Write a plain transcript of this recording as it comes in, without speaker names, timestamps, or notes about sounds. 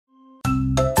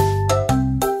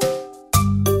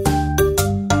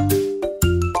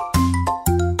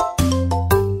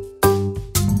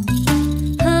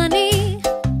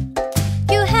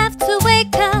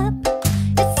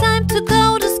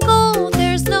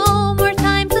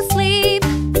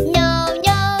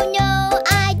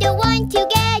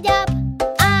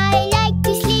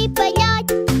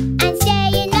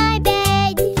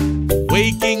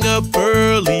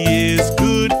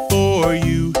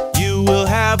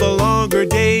have a longer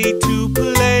day to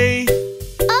play.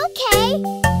 Okay.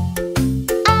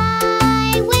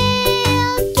 I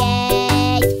will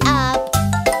get up.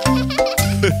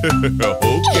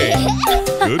 Okay,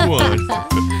 good one.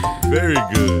 Very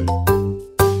good.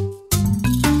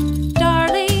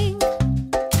 Darling,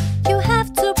 you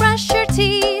have to brush your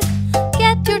teeth.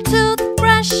 Get your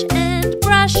toothbrush and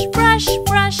brush, brush,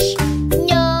 brush.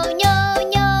 No, no,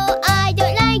 no, I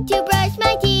don't like to brush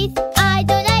my teeth. I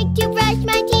don't like to brush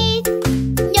my teeth.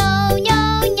 No, no,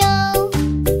 no.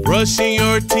 Brushing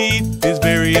your teeth is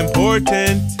very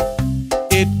important.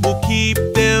 It will keep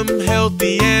them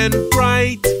healthy and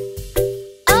bright.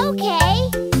 Okay,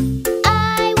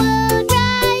 I will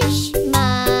brush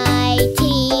my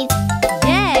teeth.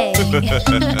 Yay!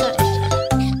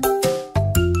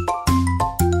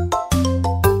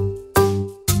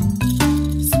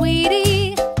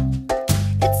 Sweetie,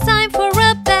 it's time for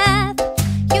a bath.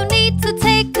 You need to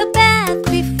take a bath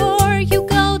before you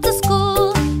go to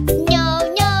school. No,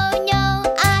 no,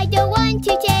 no, I don't want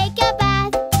to take a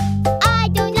bath. I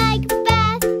don't like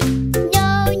bath. No,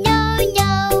 no, no.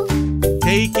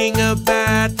 Taking a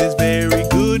bath is very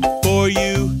good for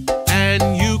you,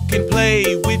 and you can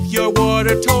play with your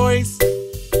water toys.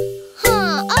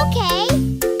 Huh, okay.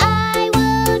 I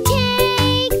will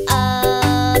take a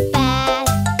bath.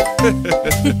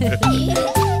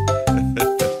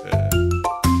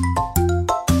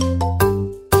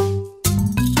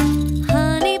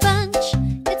 Honey Bunch,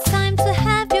 it's time to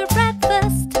have your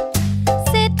breakfast.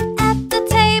 Sit at the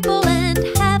table and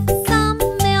have some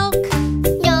milk.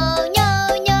 No, no,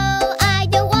 no, I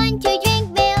don't want to drink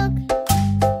milk.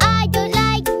 I don't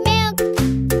like milk.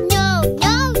 No,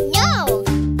 no, no.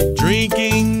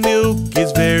 Drinking milk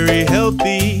is very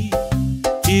healthy.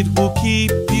 It will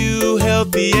keep you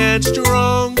healthy and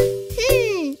strong.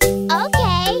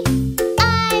 Okay.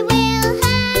 I will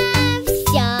have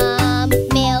some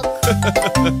milk.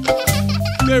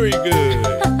 Very good.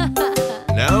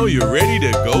 Now you're ready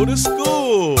to go to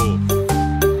school.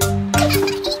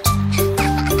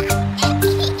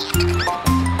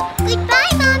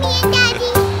 Goodbye, Mommy and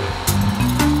Daddy.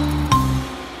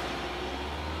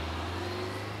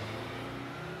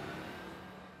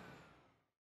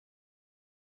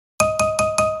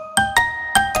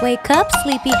 Wake up,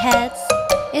 sleepyheads.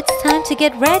 It's time to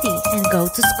get ready and go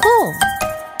to school.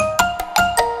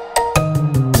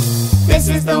 This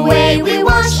is the way we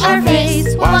wash our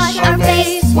face, wash our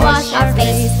face, wash our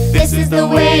face. This is the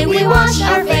way we wash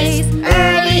our face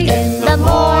early in the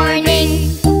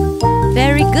morning.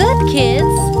 Very good,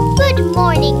 kids. Good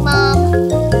morning, Mom.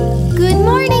 Good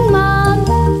morning, Mom.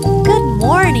 Good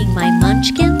morning, my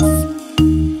munchkins.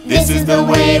 This is the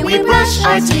way we brush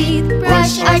our teeth,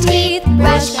 brush our teeth,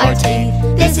 brush our teeth.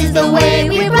 This is the way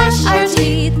we brush our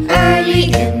teeth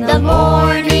early in the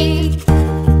morning.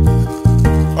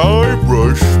 I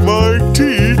brush my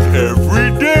teeth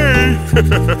every day.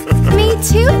 Me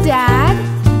too, Dad.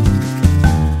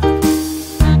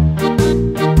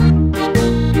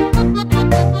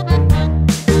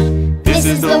 This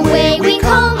is the way we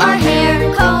comb our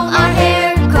hair, comb our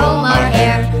hair, comb our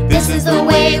hair. This is the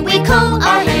way we comb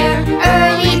our hair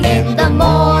early in the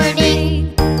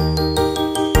morning.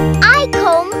 I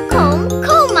comb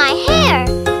my hair.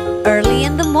 Early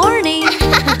in the morning.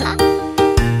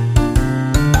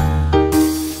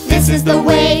 This is the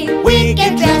way we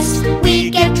get dressed, we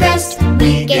get dressed,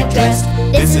 we get dressed.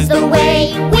 This is the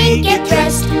way we get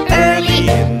dressed early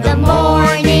in the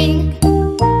morning.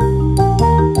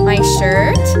 My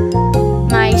shirt,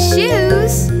 my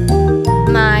shoes,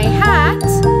 my hat,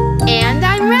 and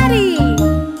I'm ready.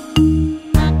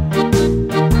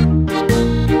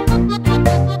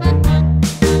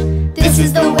 This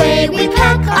is the way we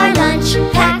pack our lunch,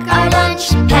 pack our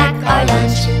lunch, pack our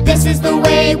lunch. This is the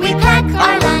way we pack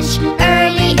our lunch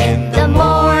early in the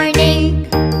morning.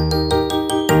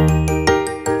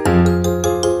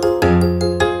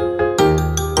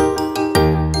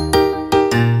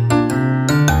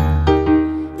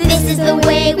 This is the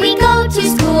way we go to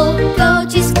school, go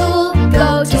to school,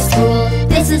 go to school.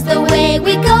 This is the way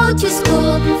we go to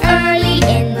school early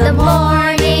in the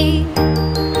morning.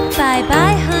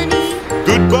 Bye-bye, honey.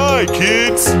 Goodbye,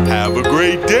 kids. Have a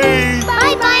great day.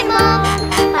 Bye-bye, Mom.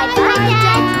 Bye-bye,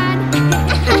 Dad.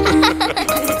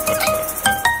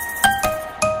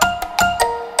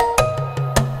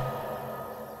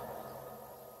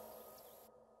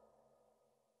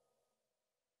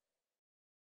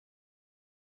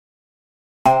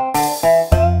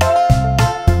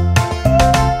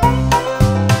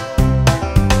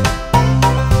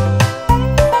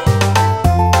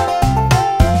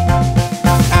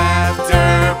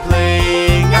 After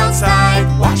playing outside,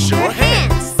 wash your hands.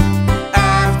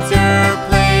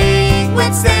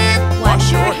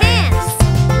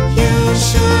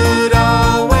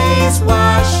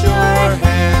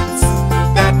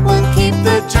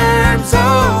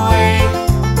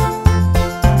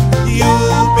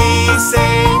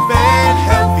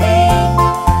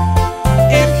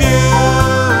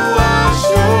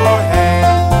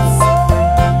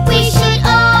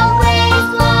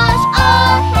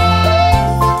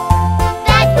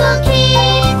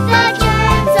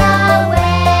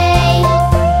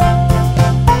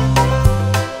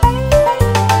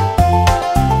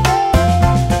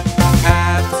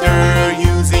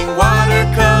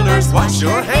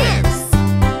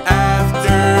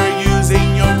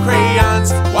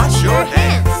 wash your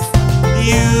hands.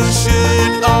 You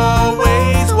should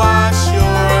always wash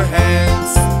your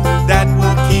hands. That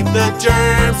will keep the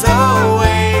germs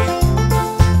away.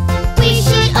 We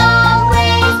should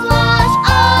always wash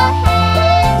our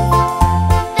hands.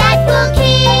 That will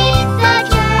keep the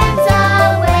germs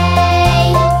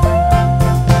away.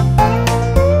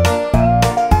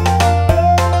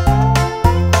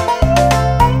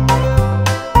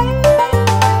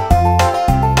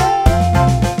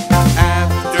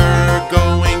 After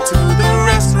going to the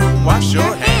restroom, wash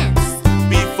your hands.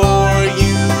 Before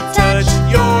you touch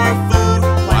your food,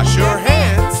 wash your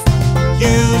hands.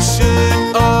 You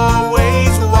should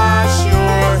always wash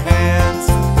your hands.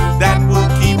 That will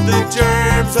keep the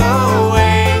germs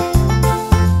away.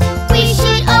 We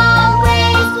should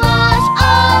always wash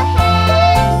our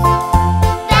hands.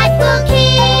 That will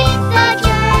keep the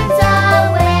germs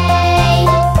away.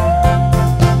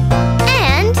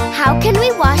 And how can we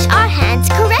wash our hands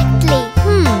correctly?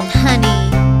 Honey.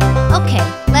 Okay,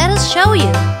 let us show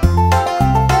you.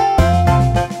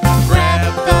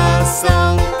 Grab the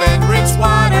soap and rinse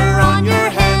water on your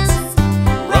hands.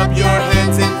 Rub your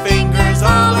hands and fingers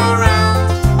all around.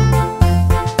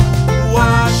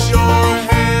 Wash your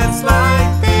hands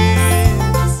like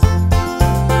this.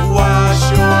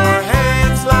 Wash your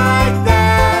hands like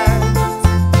that.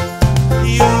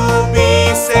 You'll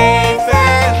be safe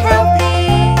and healthy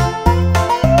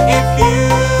if you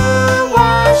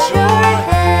wash your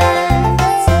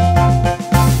hands.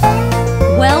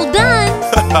 Well done.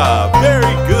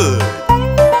 Very good.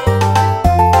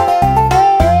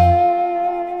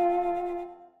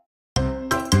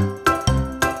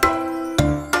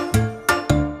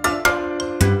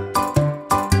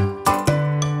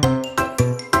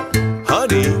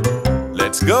 Honey,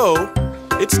 let's go.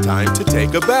 It's time to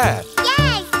take a bath.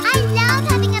 Yes, I love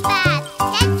having a bath.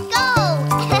 Let's go.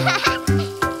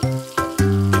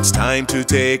 It's time to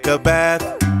take a bath.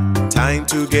 Time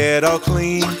to get all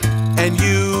clean. And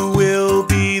you will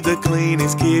be the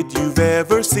cleanest kid you've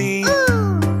ever seen.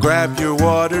 Grab your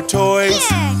water toys.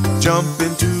 Jump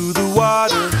into the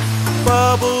water.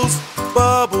 Bubbles,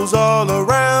 bubbles all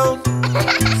around.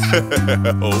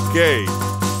 Okay.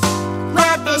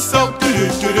 Grab the soap,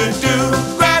 do-do-do-do-do.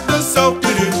 Grab the soap,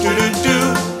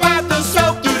 do-do-do-do-do. Grab the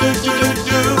soap,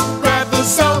 do-do-do-do-do. Grab the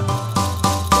soap.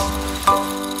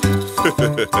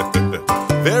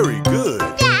 Very good.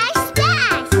 Splash,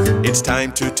 splash. It's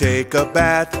time to take a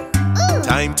bath.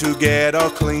 Time to get all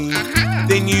clean.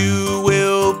 Then you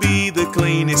will be the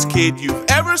cleanest kid you've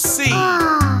ever seen.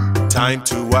 Time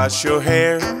to wash your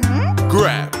hair.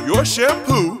 Grab your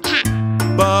shampoo.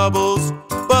 Bubbles,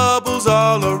 bubbles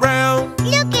all around.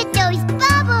 Look at those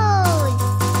bubbles.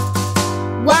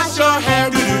 Wash your hair,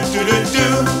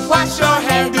 do-do-do-do-do. Wash your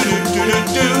hair,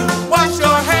 do-do-do-do-do. Wash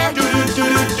your hair,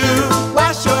 do-do-do-do-do.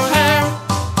 Wash your hair.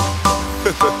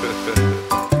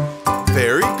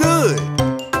 Very good.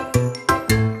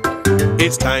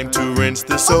 It's time to rinse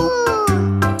the soap.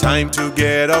 Time to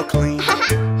get all clean.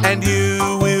 And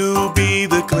you will be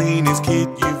the cleanest kid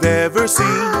you've ever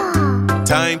seen.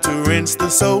 Time to rinse the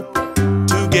soap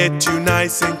to get you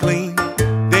nice and clean.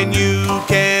 Then you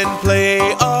can play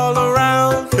all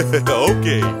around.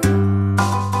 Okay.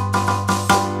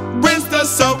 Rinse the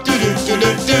soap,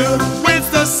 do-do-do-do-do. Rinse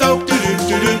the soap,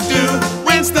 do-do-do-do-do.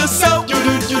 Rinse the soap,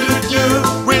 do-do-do-do-do.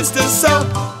 Rinse the soap.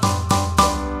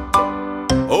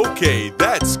 Okay,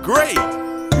 that's great.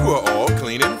 You are all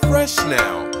clean and fresh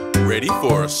now. Ready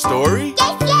for a story?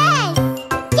 Yes, yes.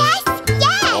 Yes,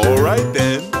 yes. All right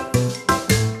then.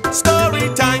 Story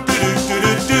time,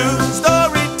 do-do-do-do-do.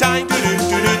 Story time,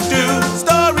 do-do-do-do-do.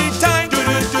 Story time,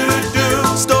 do-do-do-do-do.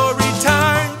 Story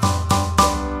time.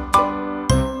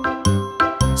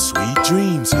 Sweet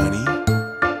dreams, honey.